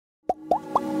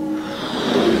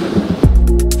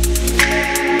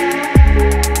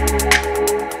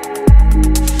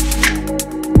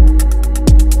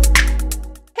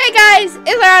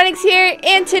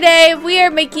And today we are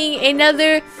making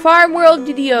another Farm World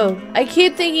video. I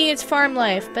keep thinking it's Farm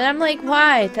Life, but I'm like,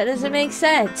 why? That doesn't make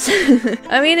sense.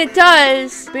 I mean, it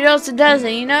does, but it also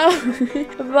doesn't, you know?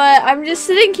 But I'm just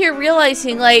sitting here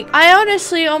realizing, like, I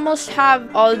honestly almost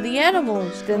have all the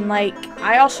animals. Then, like,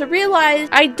 I also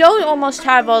realized I don't almost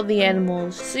have all the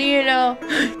animals. So, you know,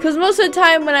 because most of the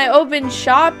time when I open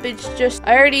shop, it's just,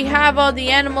 I already have all the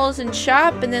animals in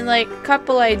shop, and then, like, a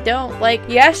couple I don't. Like,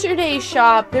 yesterday's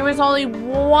shop, there was only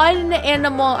one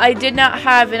animal I did not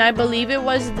have, and I believe it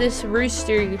was this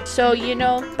rooster. So, you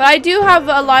know, but I do have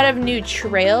a lot of new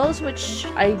trails, which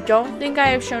I don't think I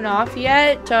have shown off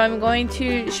yet. So I'm going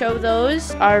to show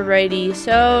those. Alrighty,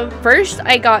 so first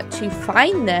I got to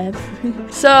find them.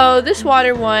 So this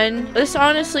water one, this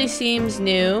honestly seems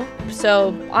new.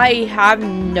 So I have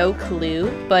no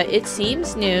clue, but it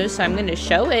seems new, so I'm gonna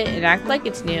show it and act like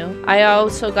it's new. I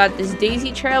also got this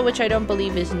daisy trail, which I don't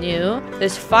believe is new.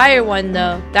 This fire one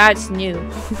though, that's new.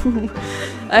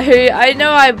 I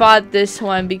know I bought this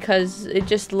one because it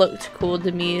just looked cool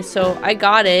to me, so I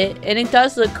got it, and it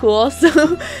does look cool,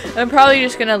 so I'm probably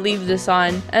just gonna leave this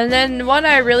on. And then one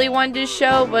I really wanted to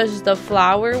show was the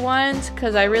flower ones,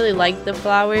 because I really like the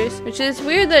flowers, which is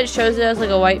weird that it shows it as like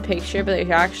a white picture, but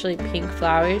they're actually pink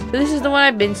flowers. But this is the one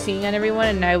I've been seeing on everyone,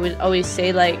 and I would always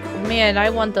say, like, man, I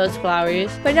want those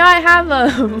flowers, but now I have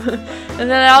them. And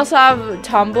then I also have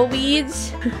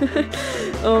tumbleweeds.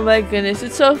 Oh my goodness,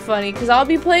 it's so funny because I'll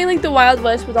be playing like the Wild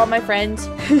West with all my friends.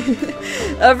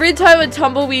 Every time a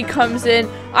tumbleweed comes in,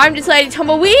 I'm just like,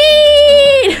 tumbleweed!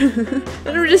 And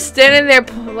I'm just standing there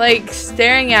like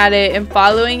staring at it and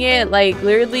following it, like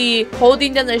literally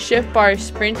holding down the shift bar,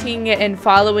 sprinting and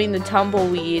following the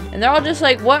tumbleweed. And they're all just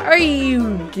like, what are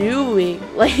you doing?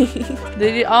 Like,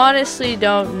 they honestly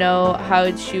don't know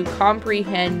how to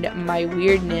comprehend my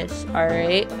weirdness,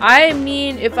 alright? I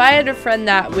mean, if I had a friend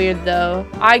that weird though,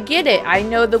 I get it. I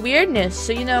know the weirdness.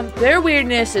 So, you know, their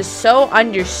weirdness is so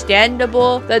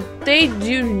understandable that they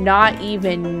do not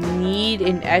even need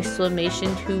an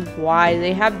explanation to why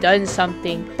they have done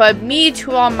something. But me,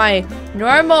 to all my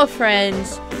normal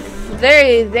friends,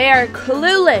 they are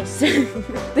clueless.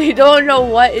 They don't know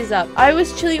what is up. I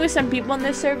was chilling with some people on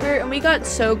this server, and we got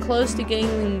so close to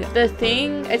getting the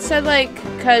thing. It said like,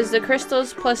 because the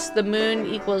crystals plus the moon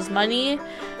equals money,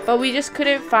 but we just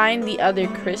couldn't find the other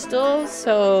crystals,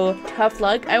 so tough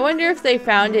luck. I wonder if they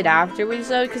found it afterwards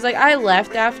though, because like I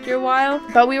left after a while,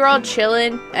 but we were all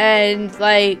chilling, and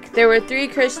like there were 3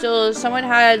 crystals. Someone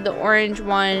had the orange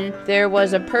one, there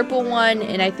was a purple one,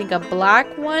 and I think a black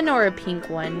one or a pink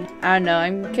one. I don't know,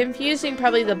 I'm confusing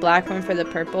probably the black one for the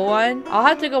purple one. I'll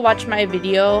have to go watch my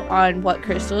video on what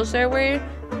crystals there were.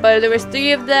 But there was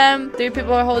 3 of them, 3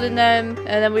 people were holding them, and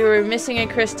then we were missing a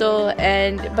crystal,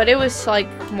 but it was like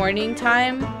morning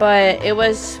time, but it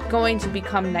was going to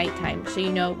become nighttime. So,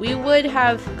 you know, we would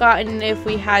have gotten if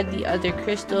we had the other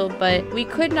crystal, but we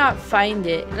could not find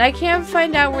it. And I can't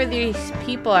find out where these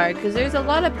people are, because there's a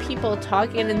lot of people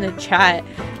talking in the chat,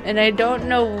 and I don't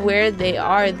know where they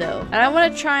are though. And I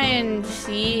want to try and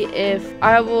see if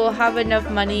I will have enough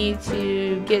money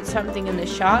to get something in the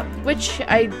shop, which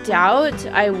I doubt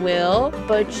I will,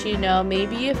 but you know,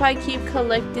 maybe if I keep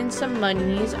collecting some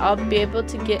monies, I'll be able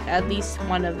to get at least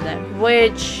one of them,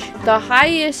 which the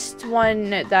highest one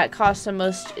that costs the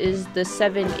most is the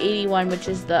 781, which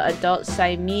is the adult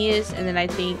Siamese, and then I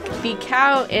think the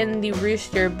cow and the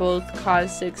rooster both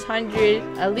cost 600,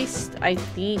 at least I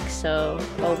think so.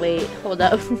 Oh wait, hold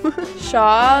up.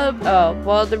 Shop, oh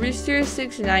well, the rooster is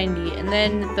 690, and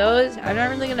then those I'm not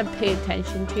really gonna pay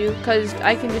attention to because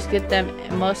I can just get them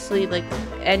mostly like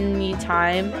any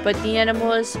time. But the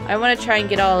animals, I want to try and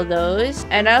get all of those,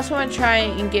 and I also want to try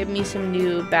and get me some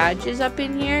new badges up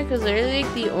in here, because literally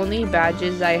like the only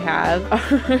badges I have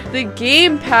are the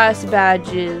game pass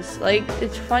badges. Like,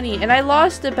 it's funny. And I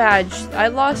lost a badge. I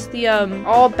lost the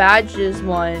all badges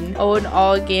one. Oh, and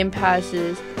all game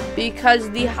passes, because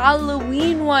the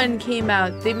Halloween one came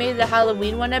out. They made the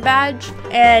Halloween one a badge,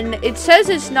 and it says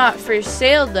it's not for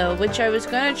sale though, which I was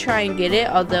gonna try and get it,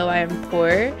 although I am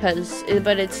poor,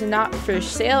 but it's not for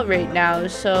sale right now,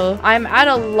 so I'm at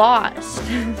a loss.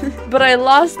 But I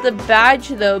lost the badge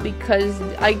though, because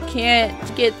I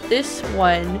can't get this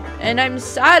one, and I'm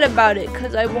sad about it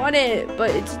because I want it, but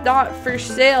it's not for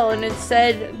sale, and it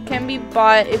said can be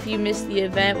bought if you miss the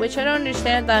event, which I don't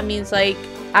understand if that means like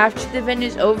after the event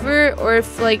is over, or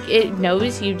if like it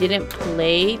knows you didn't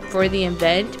play for the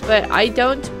event, but I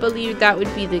don't believe that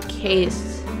would be the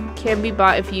case. Can be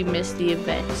bought if you miss the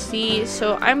event. See,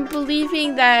 so I'm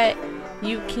believing that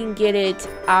you can get it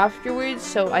afterwards,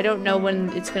 so I don't know when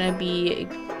it's gonna be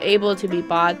able to be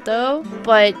bought though,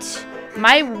 but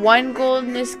My one goal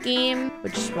in this game,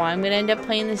 which is why I'm gonna end up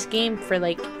playing this game for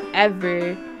like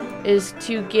ever, is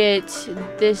to get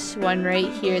this one right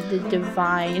here, the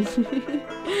Divine.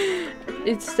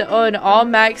 It's to own all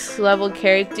max level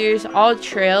characters, all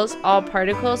trails, all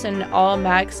particles, and all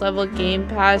max level game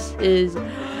passes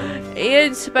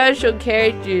and special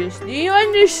characters. Do you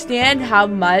understand how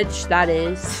much that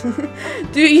is?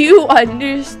 Do you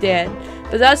understand?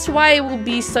 But that's why it will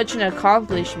be such an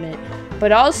accomplishment.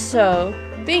 But also,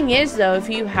 thing is though, if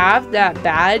you have that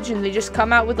badge and they just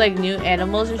come out with like new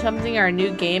animals or something, or a new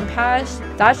game pass,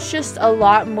 that's just a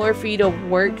lot more for you to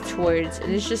work towards,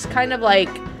 and it's just kind of like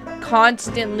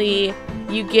constantly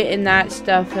you get in that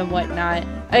stuff and whatnot.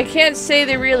 I can't say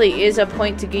there really is a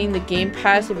point to getting the game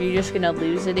pass if you're just gonna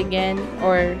lose it again,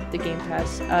 or the game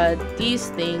pass, these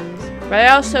things. But I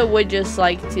also would just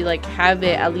like to like have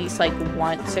it at least like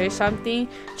once or something,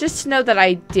 just to know that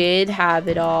I did have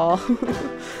it all.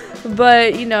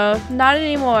 But you know, not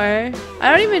anymore. I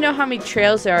don't even know how many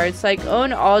trails there are. It's like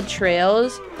own all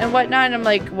trails and whatnot, and I'm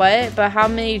like, what? But how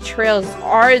many trails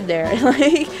are there?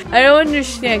 Like, I don't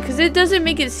understand, because it doesn't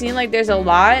make it seem like there's a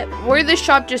lot, or the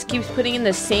shop just keeps putting in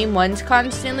the same ones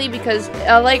constantly, because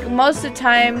like most of the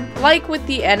time, like with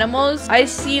the animals, I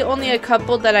see only a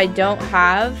couple that I don't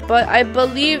have, but I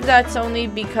believe that's only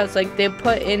because like they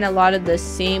put in a lot of the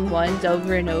same ones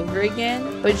over and over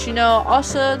again. But you know,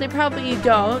 also they probably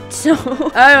don't, so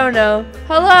I don't know.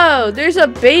 Hello, there's a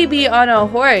baby on a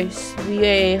horse.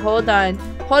 Yay, hold on.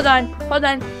 Hold on, hold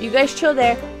on. You guys chill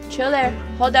there. Chill there.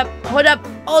 Hold up, hold up.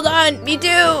 Hold on. Me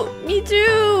too. Me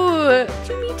too.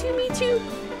 Me too, me too.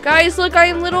 Guys, look,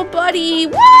 I'm little buddy.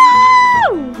 Woo!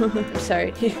 I'm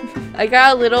sorry. I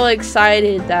got a little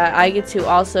excited that I get to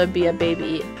also be a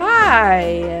baby.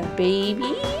 Hi,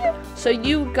 baby. So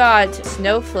you got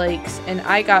snowflakes and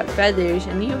I got feathers,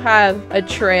 and you have a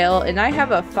trail and I have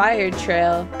a fire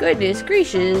trail. Goodness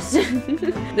gracious.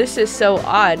 This is so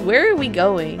odd. Where are we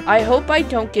going? I hope I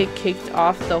don't get kicked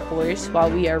off the horse while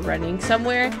we are running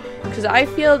somewhere, because I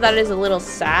feel that is a little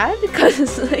sad,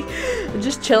 because like I'm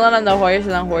just chilling on the horse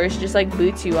and the horse just like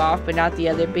boots you off, but not the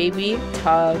other baby.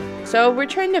 Tough. So we're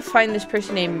trying to find this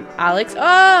person named Alex.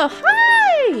 Oh,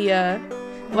 hi!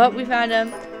 Well, we found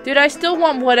him. Dude, I still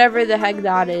want whatever the heck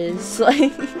that is.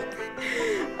 Like,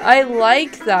 I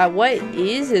like that. What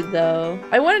is it, though?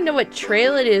 I want to know what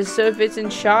trail it is, so if it's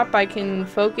in shop, I can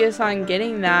focus on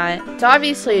getting that. It's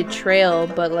obviously a trail,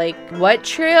 but, like, what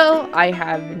trail? I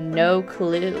have no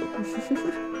clue.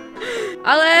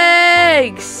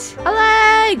 Alex!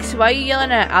 Alex! Why are you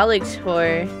yelling at Alex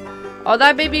for? Oh,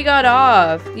 that baby got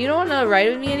off. You don't want to ride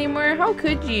with me anymore? How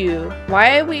could you?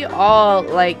 Why are we all,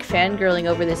 like, fangirling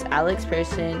over this Alex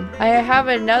person? I have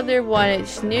another one.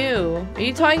 It's new. Are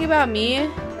you talking about me?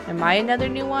 Am I another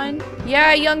new one?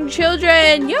 Yeah, young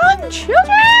children! Young children!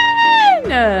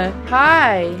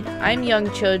 Hi, I'm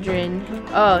young children.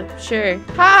 Oh, sure.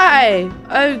 Hi!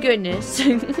 Oh, goodness.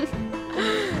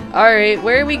 Alright,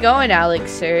 where are we going,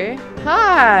 Alex, sir?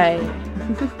 Hi!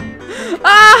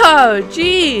 Oh,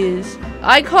 jeez.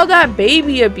 I call that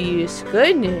baby abuse.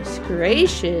 Goodness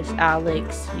gracious,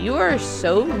 Alex. You are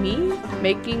so mean.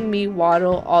 Making me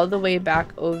waddle all the way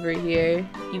back over here.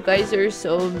 You guys are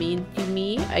so mean to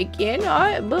me. I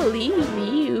cannot believe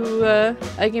you.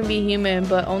 I can be human,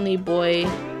 but only boy.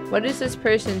 What is this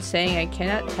person saying? I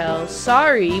cannot tell.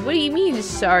 Sorry. What do you mean,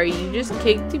 sorry? You just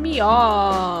kicked me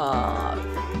off.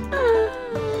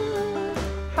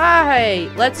 Hi,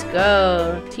 let's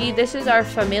go. T, this is our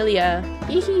familia.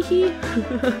 Hee.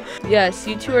 Yes,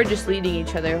 you two are just leading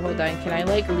each other. Hold on, can I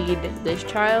like lead this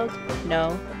child?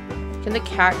 No. Can the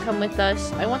cat come with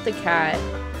us? I want the cat.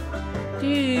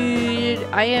 Dude,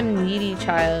 I am needy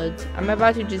child. I'm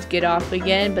about to just get off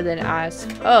again, but then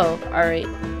ask. Oh, alright.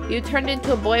 You turned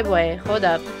into a boy. Hold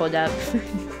up, hold up.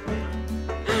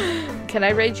 Can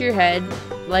I raise your head?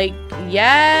 Like,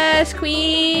 yes,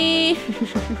 queen!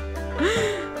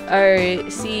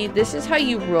 Alright, see, this is how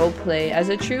you roleplay as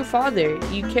a true father.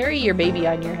 You carry your baby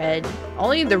on your head.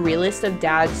 Only the realest of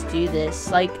dads do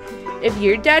this. Like, if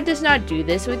your dad does not do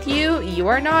this with you, you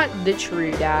are not the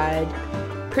true dad.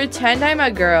 Pretend I'm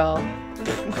a girl.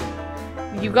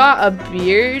 You got a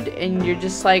beard and you're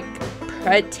just like,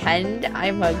 pretend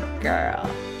I'm a girl.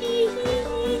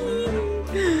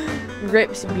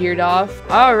 Rips beard off.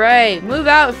 Alright, move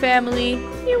out, family.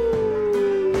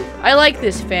 I like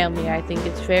this family. I think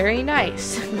it's very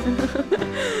nice.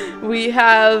 We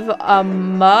have a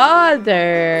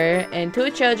mother and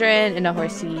 2 children and a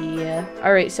horsey.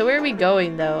 Alright, so where are we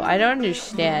going though? I don't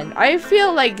understand. I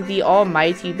feel like the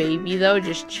almighty baby though,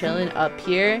 just chilling up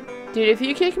here. Dude, if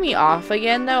you kick me off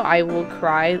again, though, I will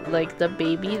cry like the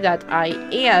baby that I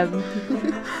am.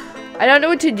 I don't know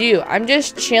what to do. I'm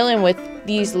just chilling with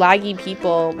these laggy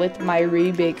people with my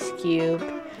Rubik's Cube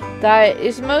that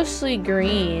is mostly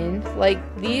green. Like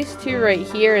these two right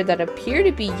here that appear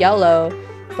to be yellow,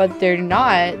 but they're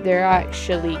not. They're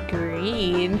actually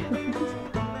green.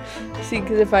 See,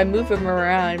 because if I move them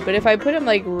around, but if I put them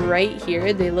like right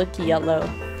here, they look yellow.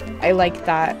 I like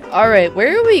that. All right,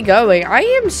 where are we going? I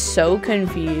am so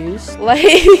confused. Like,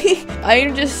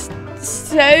 I'm just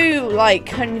so like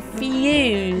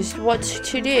confused what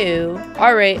to do.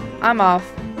 All right, I'm off.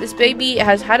 This baby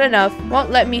has had enough.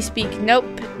 Won't let me speak. Nope,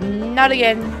 not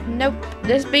again. Nope,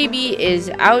 this baby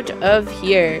is out of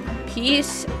here.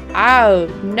 Peace out.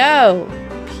 No,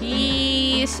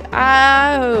 peace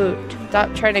out.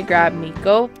 Stop trying to grab me.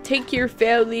 Go take your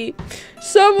family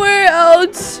somewhere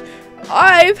else.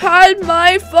 I've had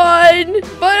my fun,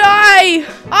 but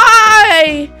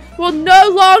I will no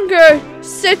longer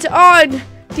sit on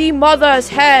the mother's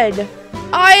head.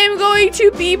 I am going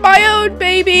to be my own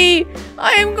baby.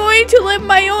 I am going to live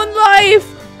my own life.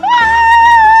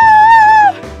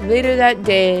 Ah! Later that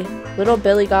day, little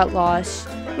Billy got lost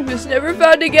and was never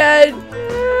found again.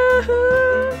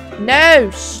 No,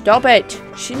 stop it.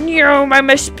 No, I'm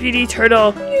a speedy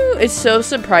turtle. It's so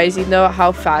surprising though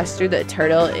how faster the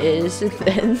turtle is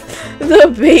than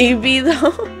the baby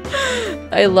though.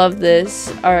 I love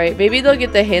this. Alright, maybe they'll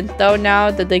get the hint though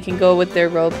now that they can go with their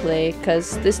roleplay,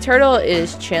 because this turtle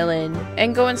is chilling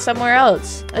and going somewhere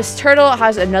else. This turtle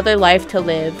has another life to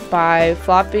live by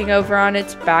flopping over on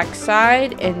its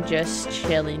backside and just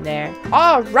chilling there.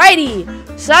 Alrighty,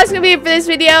 so that's gonna be it for this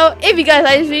video. If you guys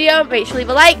like this video, make sure to leave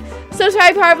a like,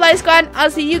 subscribe to our Live Squad.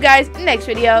 I'll see you guys in the next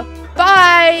video.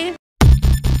 Bye!